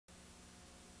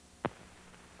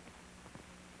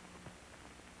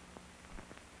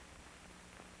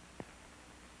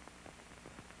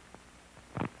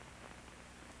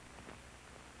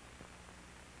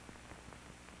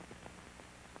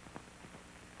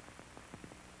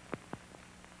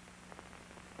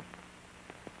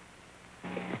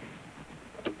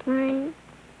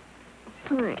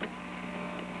Orange.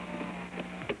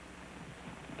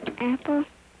 Apple.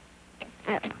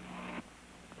 Apple.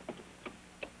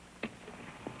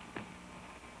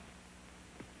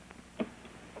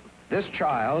 This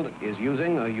child is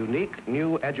using a unique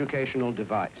new educational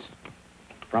device.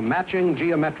 From matching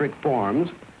geometric forms,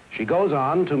 she goes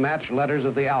on to match letters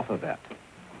of the alphabet.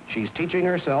 She's teaching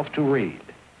herself to read.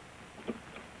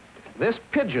 This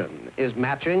pigeon is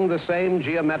matching the same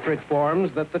geometric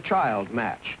forms that the child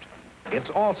matched. It's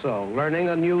also learning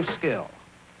a new skill.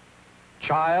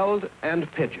 Child and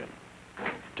pigeon.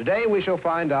 Today we shall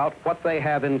find out what they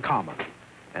have in common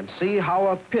and see how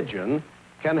a pigeon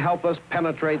can help us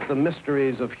penetrate the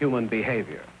mysteries of human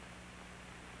behavior.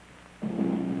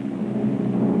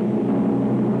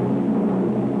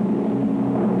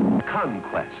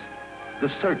 Conquest, the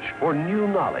search for new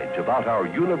knowledge about our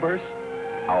universe,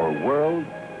 our world,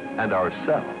 and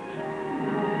ourselves.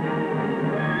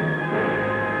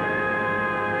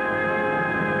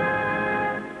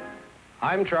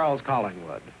 I'm Charles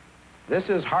Collingwood. This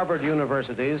is Harvard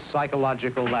University's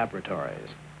Psychological Laboratories.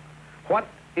 What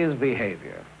is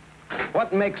behavior?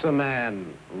 What makes a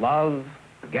man love,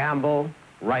 gamble,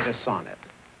 write a sonnet?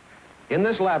 In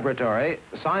this laboratory,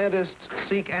 scientists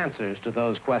seek answers to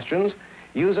those questions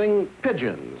using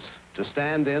pigeons to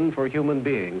stand in for human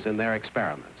beings in their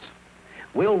experiments.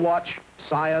 We'll watch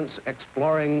science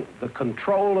exploring the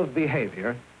control of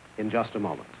behavior in just a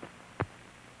moment.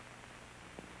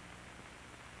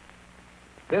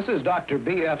 This is Dr.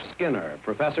 B.F. Skinner,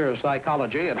 professor of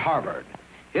psychology at Harvard.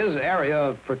 His area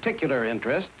of particular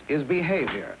interest is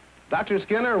behavior. Dr.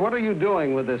 Skinner, what are you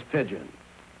doing with this pigeon?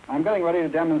 I'm getting ready to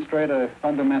demonstrate a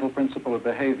fundamental principle of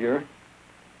behavior.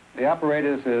 The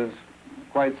apparatus is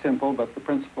quite simple, but the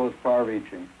principle is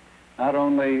far-reaching, not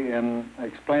only in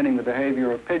explaining the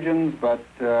behavior of pigeons, but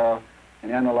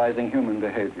in analyzing human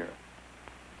behavior.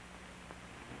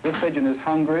 This pigeon is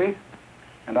hungry,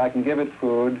 and I can give it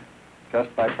food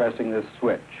just by pressing this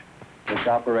switch, which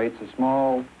operates a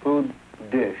small food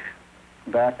dish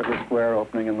back of the square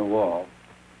opening in the wall.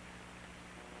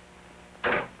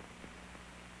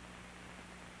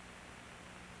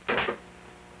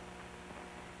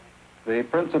 The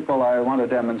principle I want to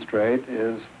demonstrate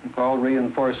is called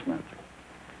reinforcement.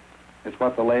 It's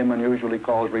what the layman usually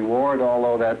calls reward,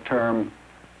 although that term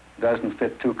doesn't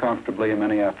fit too comfortably in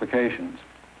many applications.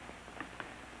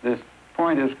 This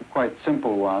point is a quite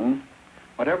simple one.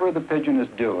 Whatever the pigeon is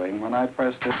doing, when I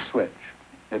press this switch,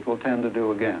 it will tend to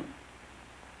do again.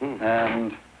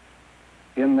 And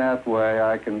in that way,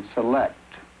 I can select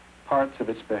parts of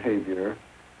its behavior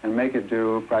and make it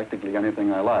do practically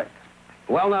anything I like.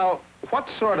 Well, now, what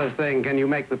sort of thing can you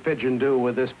make the pigeon do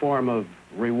with this form of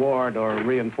reward or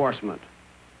reinforcement?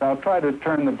 I'll try to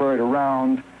turn the bird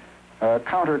around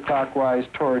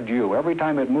counterclockwise toward you. Every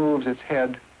time it moves its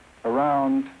head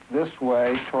around this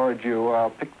way toward you, I'll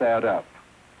pick that up.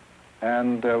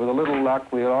 And with a little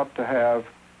luck, we ought to have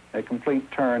a complete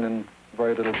turn in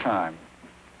very little time.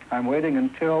 I'm waiting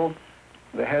until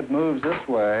the head moves this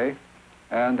way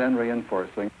and then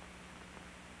reinforcing.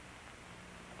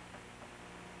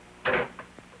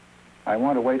 I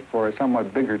want to wait for a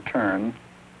somewhat bigger turn.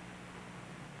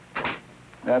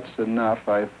 That's enough,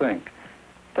 I think.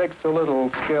 It takes a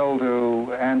little skill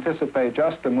to anticipate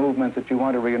just the movement that you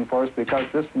want to reinforce, because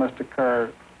this must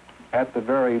occur at the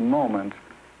very moment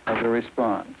of the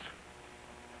response.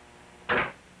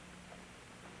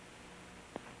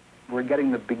 We're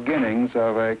getting the beginnings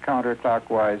of a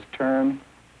counterclockwise turn.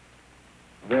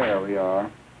 There we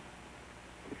are.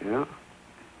 Yeah.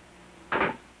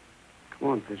 Come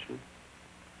on, pigeon.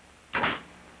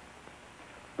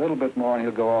 A little bit more and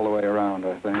he'll go all the way around,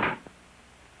 I think.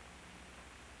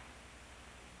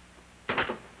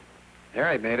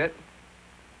 There, he made it.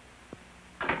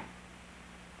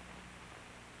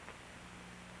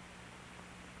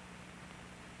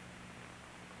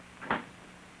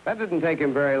 That didn't take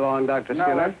him very long, Dr.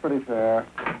 Skinner. No, that's pretty fair.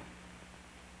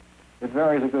 It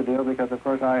varies a good deal because, of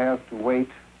course, I have to wait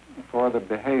for the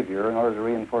behavior in order to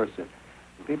reinforce it.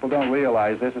 People don't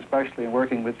realize this, especially in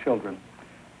working with children.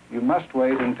 You must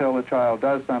wait until the child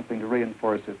does something to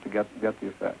reinforce it to get the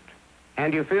effect.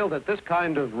 And you feel that this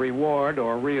kind of reward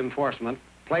or reinforcement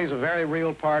plays a very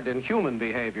real part in human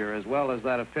behavior as well as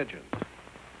that of pigeons?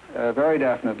 Very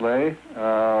definitely.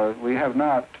 We have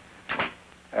not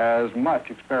as much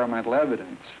experimental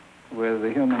evidence with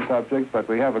the human subject, but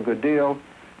we have a good deal.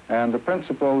 And the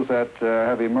principles that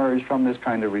have emerged from this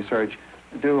kind of research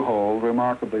do hold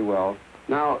remarkably well.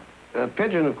 Now, a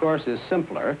pigeon, of course, is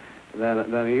simpler than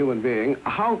a human being.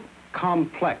 How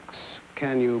complex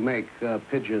can you make a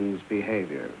pigeon's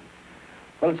behavior?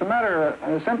 Well, it's a matter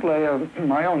simply of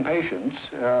my own patience.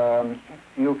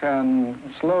 You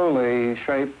can slowly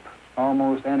shape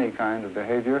almost any kind of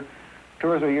behavior. 2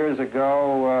 or 3 years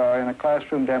ago, in a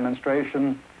classroom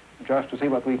demonstration, just to see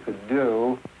what we could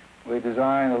do, we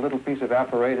designed a little piece of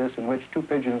apparatus in which 2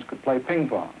 pigeons could play ping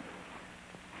pong.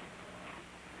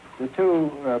 The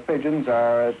 2 pigeons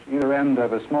are at either end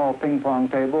of a small ping pong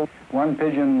table. One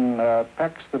pigeon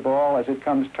pecks the ball as it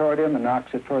comes toward him and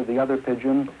knocks it toward the other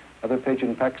pigeon. Other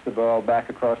pigeon pecks the ball back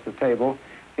across the table.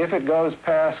 If it goes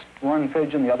past one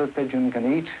pigeon, the other pigeon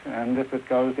can eat, and if it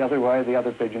goes the other way, the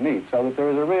other pigeon eats. So that there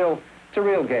is it's a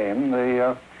real game.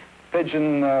 The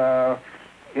pigeon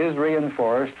is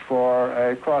reinforced for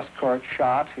a cross-court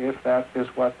shot if that is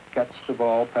what gets the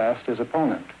ball past his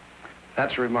opponent.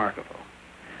 That's remarkable.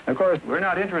 Of course, we're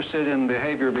not interested in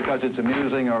behavior because it's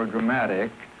amusing or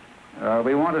dramatic.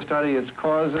 We want to study its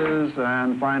causes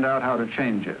and find out how to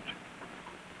change it.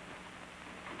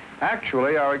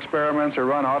 Actually, our experiments are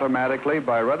run automatically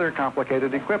by rather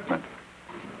complicated equipment.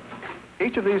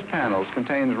 Each of these panels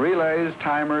contains relays,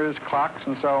 timers, clocks,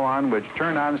 and so on, which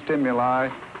turn on stimuli,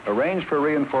 arrange for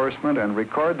reinforcement, and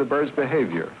record the bird's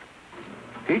behavior.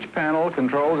 Each panel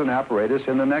controls an apparatus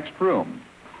in the next room.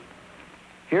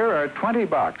 Here are 20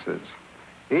 boxes,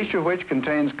 each of which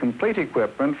contains complete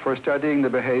equipment for studying the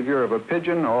behavior of a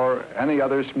pigeon or any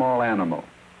other small animal.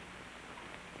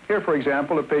 Here, for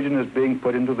example, a pigeon is being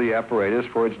put into the apparatus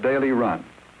for its daily run.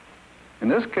 In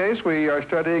this case, we are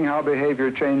studying how behavior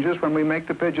changes when we make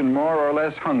the pigeon more or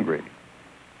less hungry.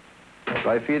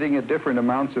 By feeding it different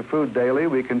amounts of food daily,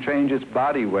 we can change its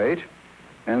body weight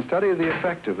and study the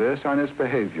effect of this on its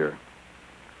behavior.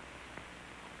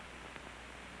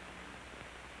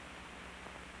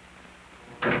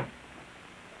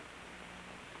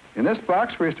 In this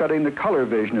box, we're studying the color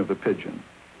vision of the pigeon.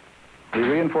 We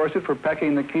reinforce it for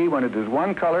pecking the key when it is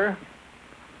one color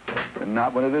and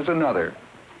not when it is another.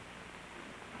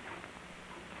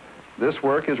 This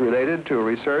work is related to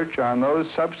research on those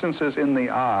substances in the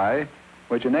eye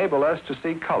which enable us to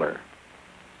see color.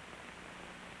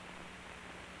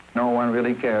 No one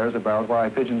really cares about why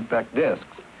pigeons peck discs.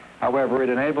 However, it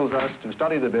enables us to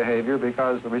study the behavior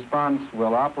because the response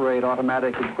will operate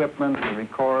automatic equipment to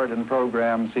record and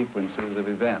program sequences of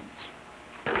events.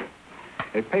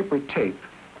 A paper tape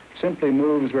simply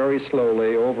moves very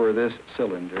slowly over this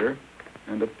cylinder,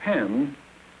 and a pen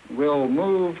will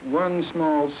move one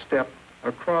small step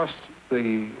across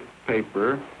the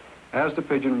paper as the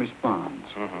pigeon responds.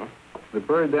 The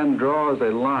bird then draws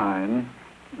a line,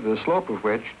 the slope of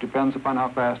which depends upon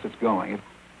how fast it's going,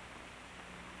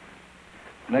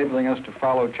 enabling us to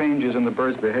follow changes in the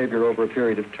bird's behavior over a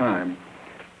period of time.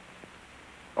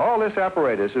 All this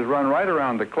apparatus is run right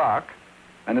around the clock,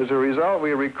 and as a result,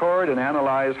 we record and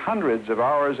analyze hundreds of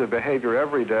hours of behavior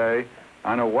every day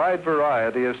on a wide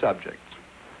variety of subjects.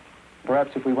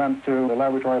 Perhaps if we went to the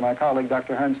laboratory of my colleague,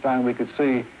 Dr. Herrnstein, we could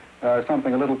see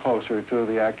something a little closer to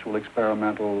the actual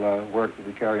experimental work that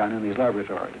we carry on in these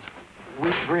laboratories. We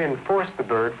reinforce the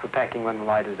bird for pecking when the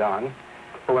light is on,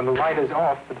 but when the light is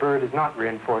off, the bird is not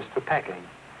reinforced for pecking.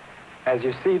 As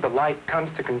you see, the light comes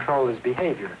to control his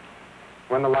behavior.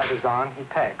 When the light is on, he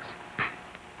pecks.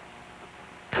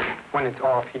 When it's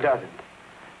off, he doesn't.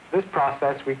 This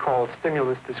process we call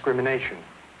stimulus discrimination.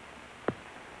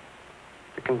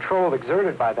 The control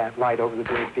exerted by that light over the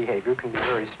bird's behavior can be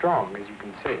very strong, as you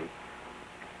can see.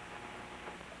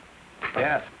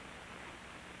 Yes.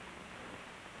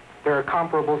 There are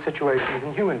comparable situations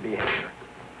in human behavior.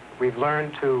 We've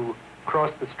learned to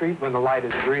cross the street when the light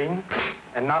is green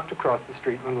and not to cross the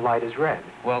street when the light is red.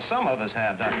 Well, some of us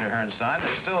have, Dr. Herrnstein.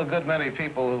 There's still a good many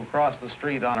people who cross the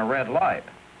street on a red light.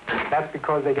 That's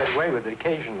because they get away with it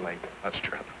occasionally. That's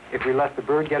true. If we let the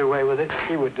bird get away with it,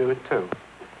 he would do it too.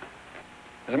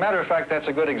 As a matter of fact, that's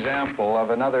a good example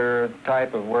of another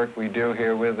type of work we do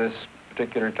here with this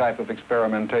particular type of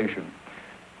experimentation.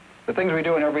 The things we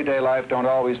do in everyday life don't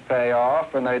always pay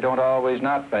off, and they don't always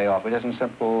not pay off. It isn't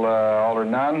simple all or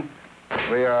none.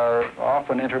 We are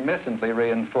often intermittently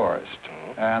reinforced,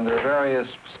 and there are various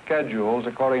schedules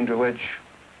according to which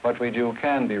what we do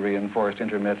can be reinforced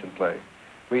intermittently.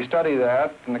 We study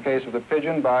that, in the case of the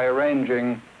pigeon, by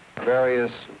arranging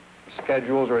various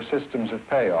schedules or systems of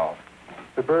payoff.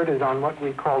 The bird is on what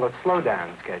we call a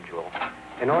slow-down schedule.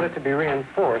 In order to be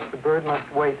reinforced, the bird must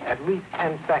wait at least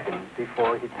 10 seconds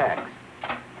before he pecks.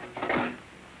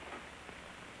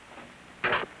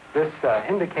 This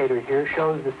indicator here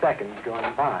shows the seconds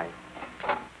going by.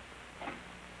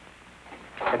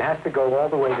 It has to go all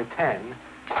the way to 10,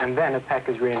 and then a peck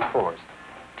is reinforced.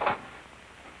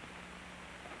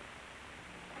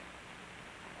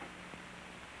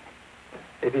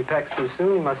 A If he pecks too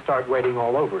soon, he must start waiting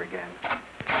all over again.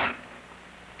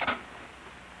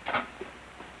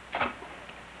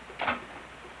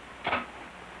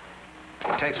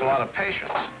 It takes a lot of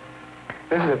patience.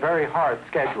 This is a very hard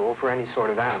schedule for any sort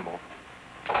of animal.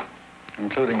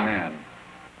 Including man.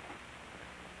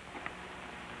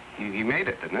 He made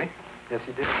it, didn't he? Yes,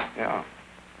 he did. Yeah.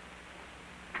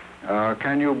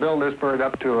 Can you build this bird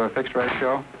up to a fixed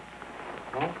ratio?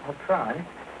 Well, I'll try.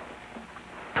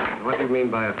 What do you mean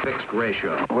by a fixed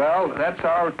ratio? Well, that's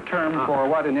our term for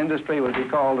what in industry would be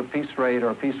called a piece rate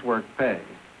or piecework pay.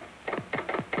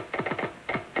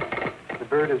 The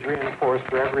bird is reinforced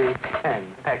for every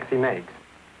 10 pecks he makes.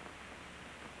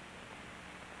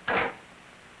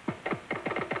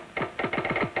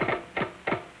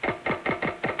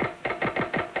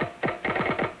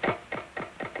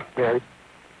 There,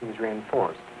 he was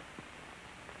reinforced.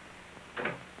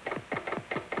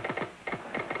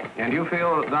 And you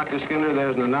feel, Dr. Skinner,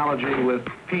 there's an analogy with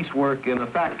piecework in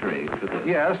a factory to this?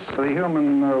 Yes, the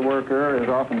human worker is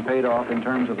often paid off in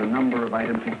terms of the number of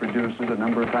items he produces, the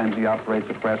number of times he operates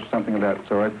a press, something of that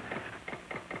sort.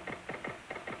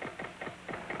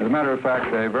 As a matter of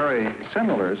fact, a very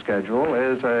similar schedule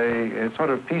is a sort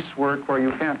of piecework where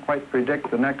you can't quite predict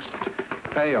the next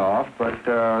payoff, but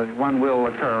one will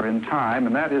occur in time,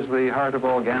 and that is the heart of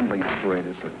all gambling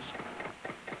apparatuses.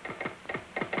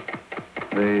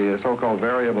 The so-called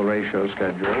variable ratio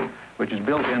schedule, which is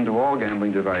built into all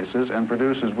gambling devices and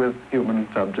produces with human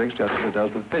subjects, just as it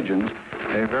does with pigeons,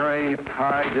 a very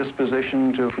high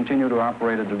disposition to continue to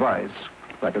operate a device,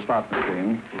 like a slot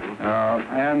machine,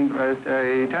 and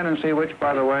a tendency which,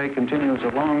 by the way, continues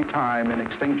a long time in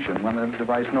extinction when the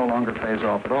device no longer pays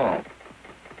off at all.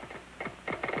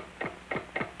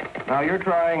 Now, you're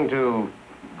trying to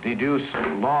deduce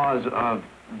laws of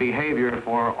behavior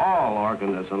for all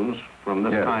organisms from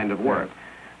this kind of work.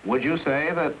 Yes. Would you say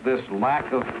that this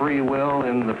lack of free will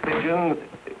in the pigeon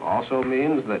also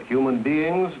means that human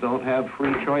beings don't have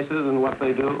free choices in what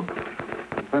they do?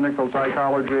 Clinical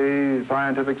psychology,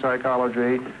 scientific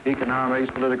psychology,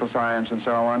 economics, political science, and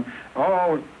so on,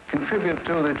 all contribute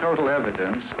to the total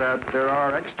evidence that there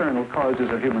are external causes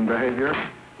of human behavior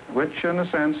which, in a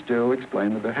sense, do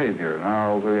explain the behavior.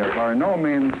 Now, we are by no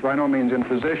means in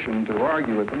position to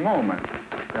argue at the moment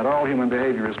that all human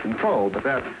behavior is controlled, but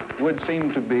that would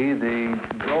seem to be the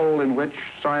goal in which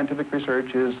scientific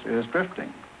research is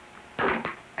drifting.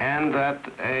 And that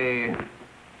a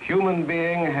human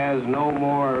being has no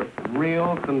more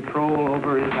real control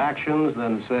over his actions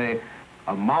than, say,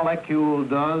 a molecule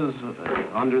does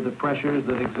under the pressures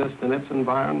that exist in its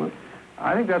environment?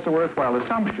 I think that's a worthwhile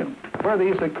assumption. Where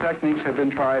these techniques have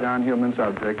been tried on human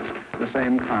subjects, the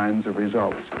same kinds of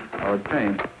results are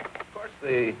obtained. Of course,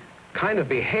 the kind of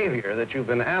behavior that you've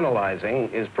been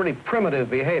analyzing is pretty primitive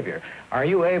behavior. Are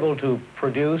you able to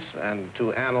produce and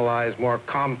to analyze more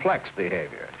complex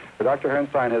behavior? Dr.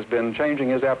 Herrnstein has been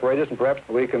changing his apparatus, and perhaps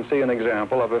we can see an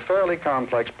example of a fairly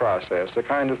complex process, the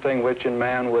kind of thing which in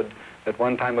man would at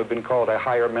one time have been called a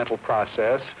higher mental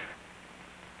process.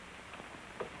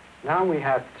 Now we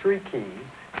have 3 keys.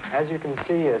 As you can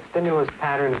see, a stimulus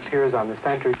pattern appears on the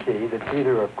center key that's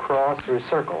either a cross or a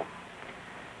circle.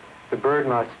 The bird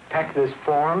must peck this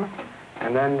form,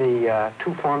 and then the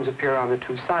 2 forms appear on the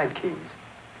 2 side keys.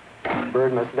 The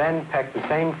bird must then peck the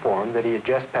same form that he had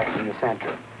just pecked in the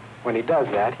center. When he does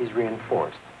that, he's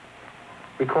reinforced.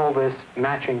 We call this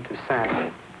matching to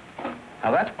sample.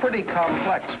 Now, that's pretty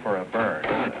complex for a bird,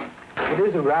 isn't it? It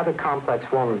is a rather complex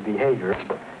form of behavior.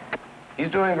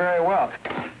 He's doing very well.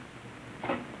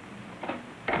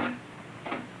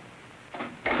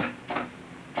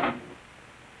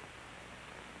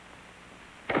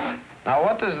 Now,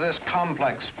 what does this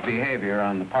complex behavior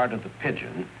on the part of the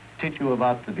pigeon teach you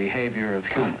about the behavior of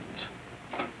humans?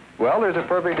 Well, there's a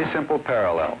perfectly simple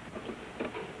parallel.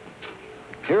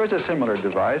 Here is a similar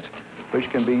device which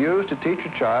can be used to teach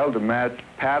a child to match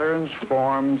patterns,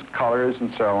 forms, colors,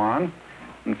 and so on.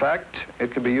 In fact,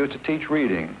 it can be used to teach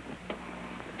reading.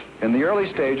 In the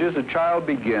early stages, the child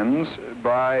begins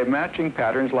by matching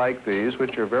patterns like these,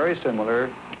 which are very similar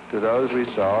to those we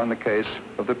saw in the case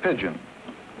of the pigeon.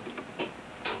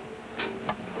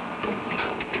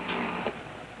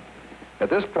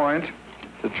 At this point,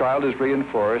 the child is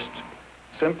reinforced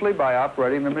simply by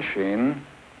operating the machine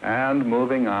and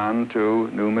moving on to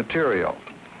new material.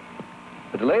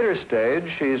 At a later stage,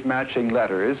 she's matching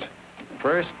letters,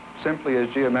 first simply as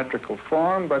geometrical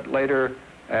form, but later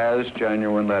as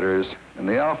genuine letters in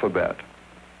the alphabet.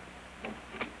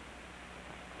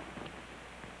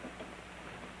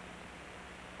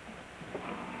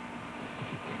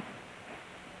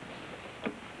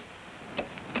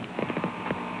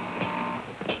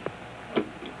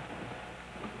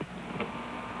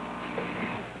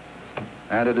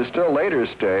 And at a still later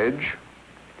stage,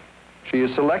 she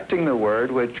is selecting the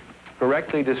word which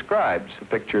correctly describes the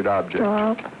pictured object.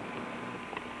 Dog.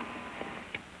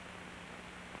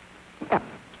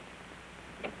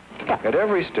 At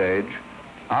every stage,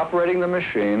 operating the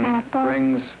machine Apple.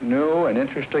 brings new and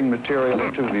interesting material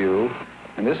into view,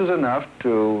 and this is enough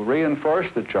to reinforce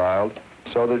the child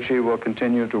so that she will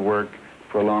continue to work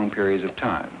for long periods of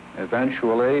time.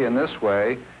 Eventually, in this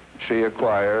way, she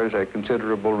acquires a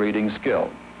considerable reading skill.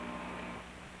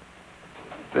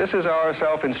 This is our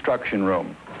self-instruction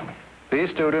room.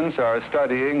 These students are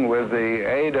studying with the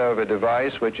aid of a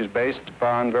device which is based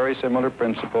upon very similar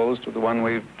principles to the one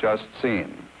we've just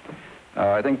seen.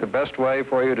 I think the best way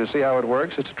for you to see how it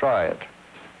works is to try it.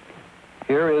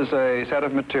 Here is a set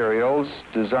of materials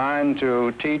designed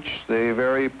to teach the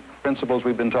very principles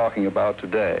we've been talking about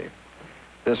today.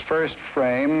 This first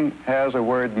frame has a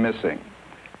word missing.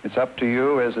 It's up to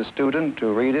you as a student to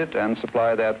read it and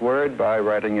supply that word by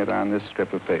writing it on this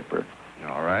strip of paper.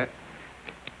 All right.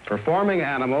 Performing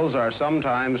animals are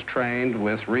sometimes trained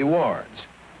with rewards.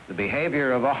 The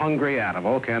behavior of a hungry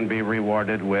animal can be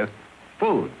rewarded with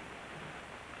food.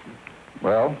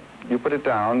 Well, you put it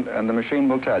down and the machine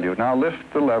will tell you. Now lift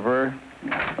the lever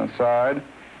aside.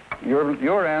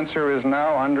 Your answer is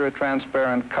now under a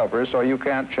transparent cover, so you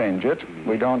can't change it.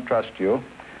 We don't trust you.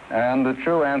 And the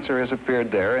true answer has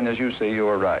appeared there, and as you see, you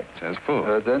are right. It says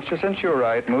food. Then, since you're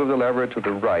right, move the lever to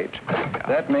the right.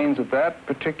 That means that that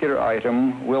particular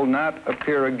item will not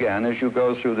appear again as you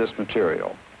go through this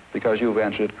material, because you've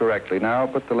answered it correctly. Now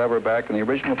put the lever back in the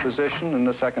original position, and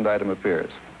the second item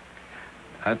appears.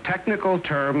 A technical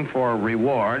term for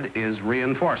reward is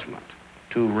reinforcement.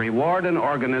 To reward an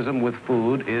organism with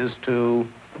food is to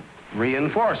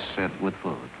reinforce it with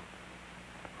food.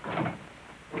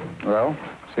 Well,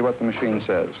 see what the machine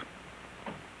says.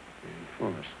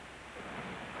 Reinforce.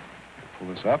 Pull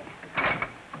this up.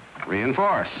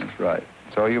 Reinforce. That's right.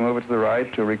 So you move it to the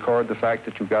right to record the fact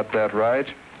that you got that right,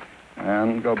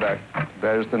 and go back.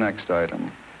 There's the next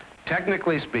item.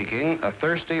 Technically speaking, a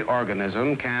thirsty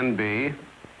organism can be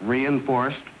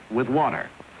reinforced with water.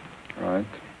 Right.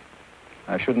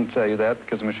 I shouldn't tell you that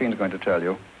because the machine's going to tell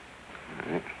you.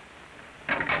 Right.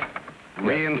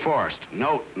 Reinforced.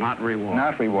 Note, not reward.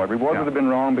 Not reward. Reward would have been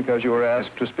wrong because you were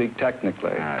asked to speak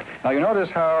technically. Right. Now, you notice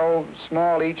how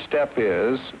small each step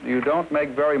is. You don't make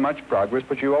very much progress,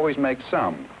 but you always make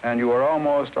some. And you are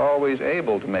almost always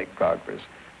able to make progress.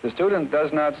 The student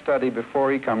does not study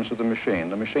before he comes to the machine.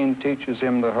 The machine teaches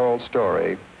him the whole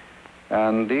story.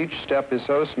 And each step is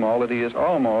so small that he is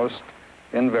almost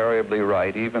invariably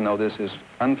right, even though this is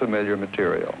unfamiliar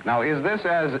material. Now, is this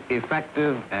as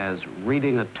effective as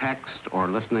reading a text or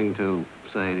listening to,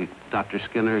 say, Dr.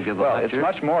 Skinner give a Well, lecture? it's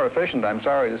much more efficient, I'm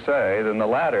sorry to say, than the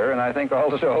latter, and I think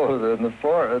also than the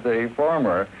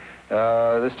former.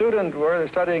 The student, we're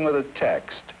studying with a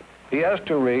text. He has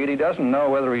to read. He doesn't know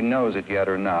whether he knows it yet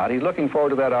or not. He's looking forward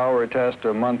to that hour test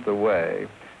a month away.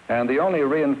 And the only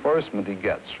reinforcement he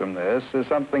gets from this is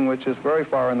something which is very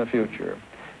far in the future.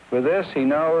 With this, he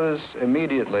knows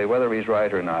immediately whether he's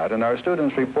right or not. And our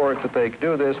students report that they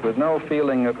do this with no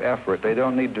feeling of effort. They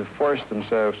don't need to force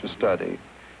themselves to study.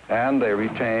 And they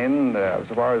retain, as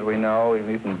far as we know,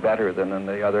 even better than in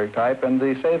the other type. And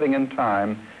the saving in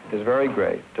time is very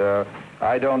great.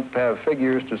 I don't have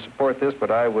figures to support this, but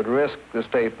I would risk the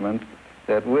statement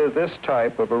that with this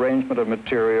type of arrangement of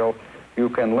material, you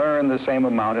can learn the same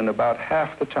amount in about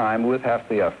half the time with half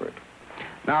the effort.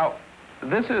 Now,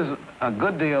 this is a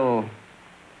good deal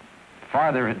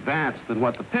farther advanced than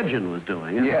what the pigeon was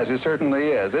doing, isn't Yes, it certainly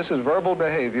is. This is verbal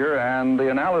behavior, and the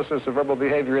analysis of verbal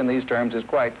behavior in these terms is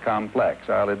quite complex,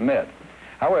 I'll admit.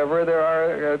 However, there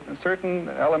are certain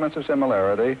elements of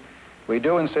similarity. We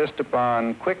do insist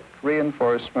upon quick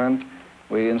reinforcement.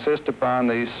 We insist upon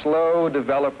the slow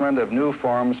development of new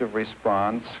forms of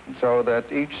response so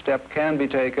that each step can be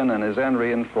taken and is then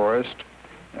reinforced.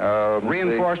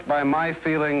 Reinforced by my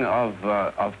feeling of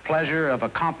pleasure, of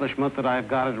accomplishment that I've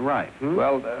got it right.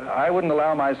 Well, I wouldn't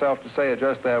allow myself to say it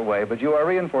just that way, but you are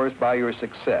reinforced by your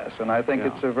success, and I think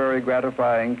it's a very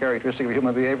gratifying characteristic of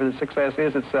human behavior that success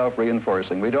is itself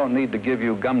reinforcing. We don't need to give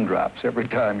you gumdrops every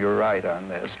time you're right on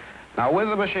this. Now, with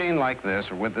a machine like this,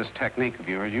 or with this technique of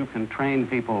yours, you can train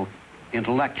people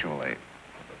intellectually.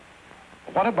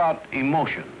 What about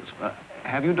emotions?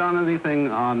 Have you done anything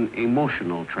on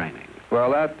emotional training? Well,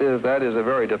 that is a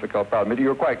very difficult problem.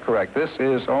 You're quite correct. This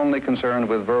is only concerned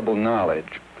with verbal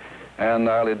knowledge. And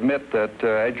I'll admit that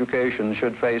education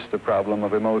should face the problem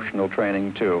of emotional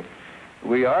training, too.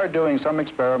 we are doing some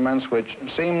experiments which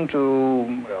seem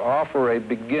to offer a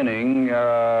beginning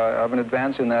of an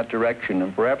advance in that direction.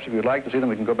 And perhaps if you'd like to see them,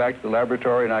 we can go back to the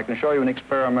laboratory and I can show you an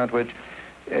experiment which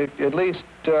at least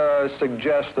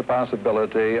suggests the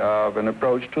possibility of an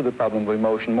approach to the problem of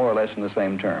emotion more or less in the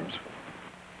same terms.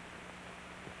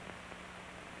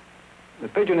 The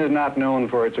pigeon is not known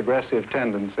for its aggressive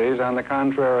tendencies. On the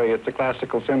contrary, it's a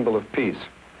classical symbol of peace.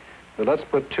 So let's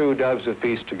put two doves of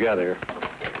peace together.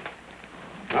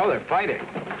 Oh, they're fighting.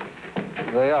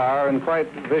 They are, and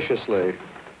quite viciously.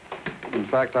 In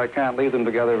fact, I can't leave them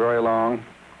together very long,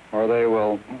 or they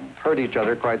will hurt each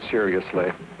other quite seriously.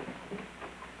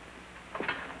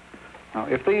 Now,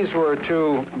 if these were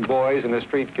two boys in a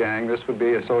street gang, this would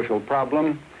be a social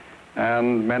problem,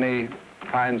 and many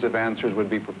kinds of answers would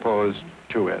be proposed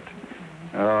to it.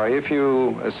 If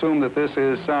you assume that this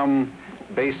is some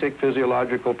basic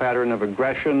physiological pattern of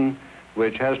aggression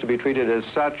which has to be treated as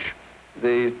such,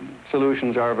 the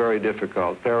solutions are very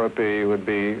difficult. Therapy would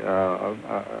be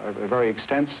a very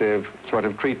extensive sort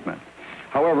of treatment.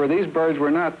 However, these birds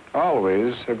were not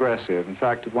always aggressive. In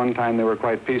fact, at one time they were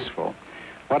quite peaceful.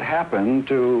 What happened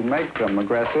to make them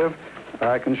aggressive,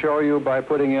 I can show you by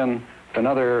putting in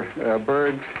another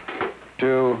bird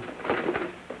to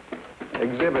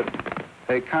exhibit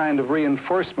a kind of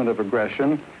reinforcement of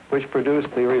aggression which produced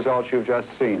the results you've just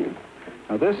seen.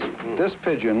 Now this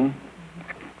pigeon,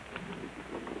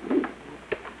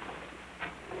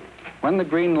 when the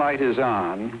green light is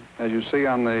on, as you see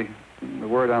on the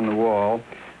word on the wall,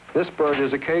 this bird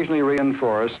is occasionally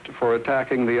reinforced for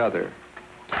attacking the other.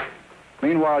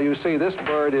 Meanwhile, you see this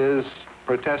bird is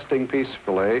protesting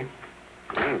peacefully.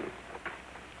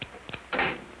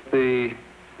 The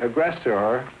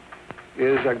aggressor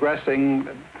is aggressing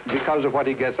because of what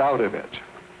he gets out of it.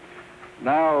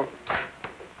 Now,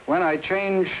 when I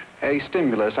change a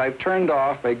stimulus, I've turned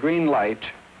off a green light,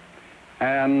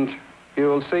 and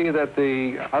you'll see that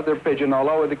the other pigeon,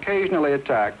 although it occasionally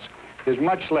attacks, is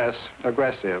much less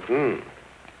aggressive.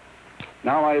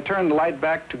 Now I turn the light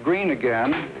back to green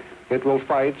again, it will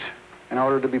fight in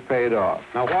order to be paid off.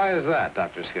 Now, why is that,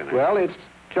 Dr. Skinner? Well, it's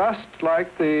just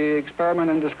like the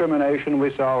experiment in discrimination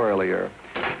we saw earlier.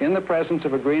 In the presence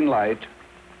of a green light,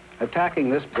 attacking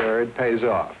this bird pays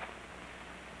off.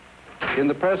 In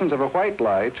the presence of a white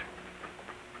light,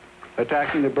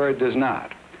 attacking the bird does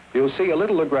not. You'll see a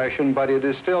little aggression, but it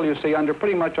is still, you see,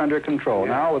 pretty much under control.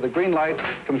 Yeah. Now, with the green light,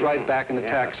 it comes right back and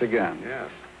attacks again. Yes.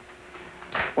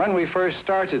 When we first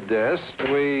started this,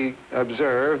 we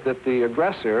observed that the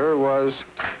aggressor was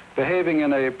behaving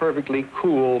in a perfectly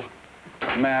cool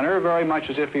manner, very much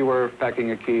as if he were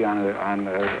pecking a key on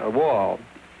a wall.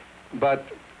 But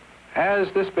as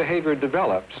this behavior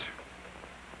develops,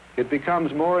 it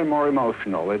becomes more and more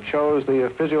emotional. It shows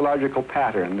the physiological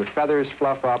pattern. The feathers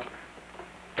fluff up.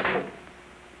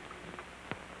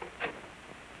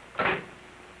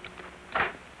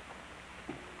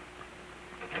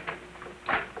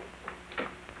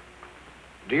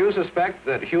 Do you suspect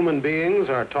that human beings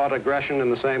are taught aggression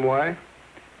in the same way?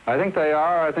 I think they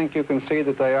are. I think you can see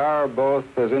that they are both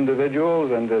as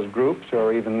individuals and as groups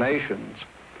or even nations.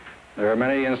 There are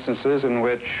many instances in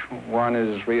which one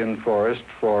is reinforced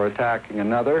for attacking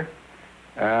another.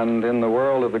 And in the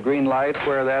world of the green light,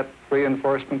 where that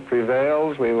reinforcement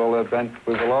prevails, we will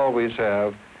always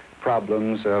have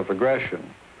problems of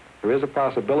aggression. There is a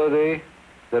possibility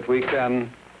that we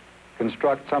can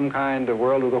construct some kind of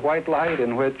world with a white light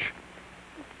in which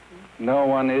no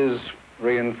one is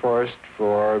reinforced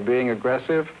for being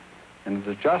aggressive, and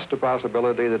it's just a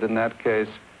possibility that in that case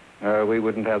we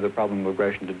wouldn't have the problem of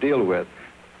aggression to deal with.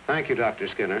 Thank you, Dr.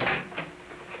 Skinner.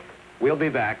 We'll be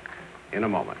back in a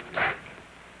moment.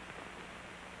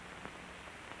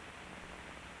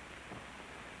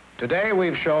 Today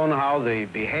we've shown how the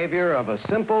behavior of a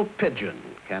simple pigeon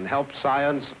can help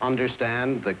science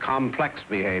understand the complex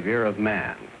behavior of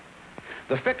man.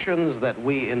 The fictions that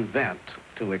we invent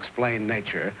to explain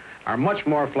nature are much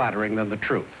more flattering than the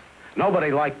truth.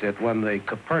 Nobody liked it when the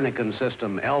Copernican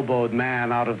system elbowed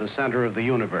man out of the center of the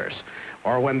universe,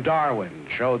 or when Darwin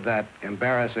showed that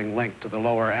embarrassing link to the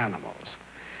lower animals.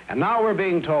 And now we're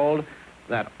being told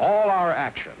that all our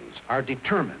actions are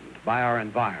determined by our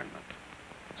environment.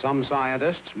 Some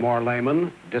scientists, more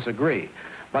laymen, disagree.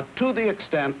 But to the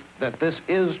extent that this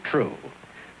is true,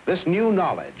 this new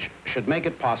knowledge should make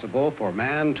it possible for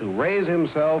man to raise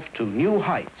himself to new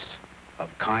heights of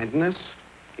kindness,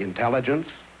 intelligence,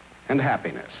 and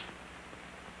happiness.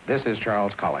 This is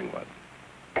Charles Collingwood.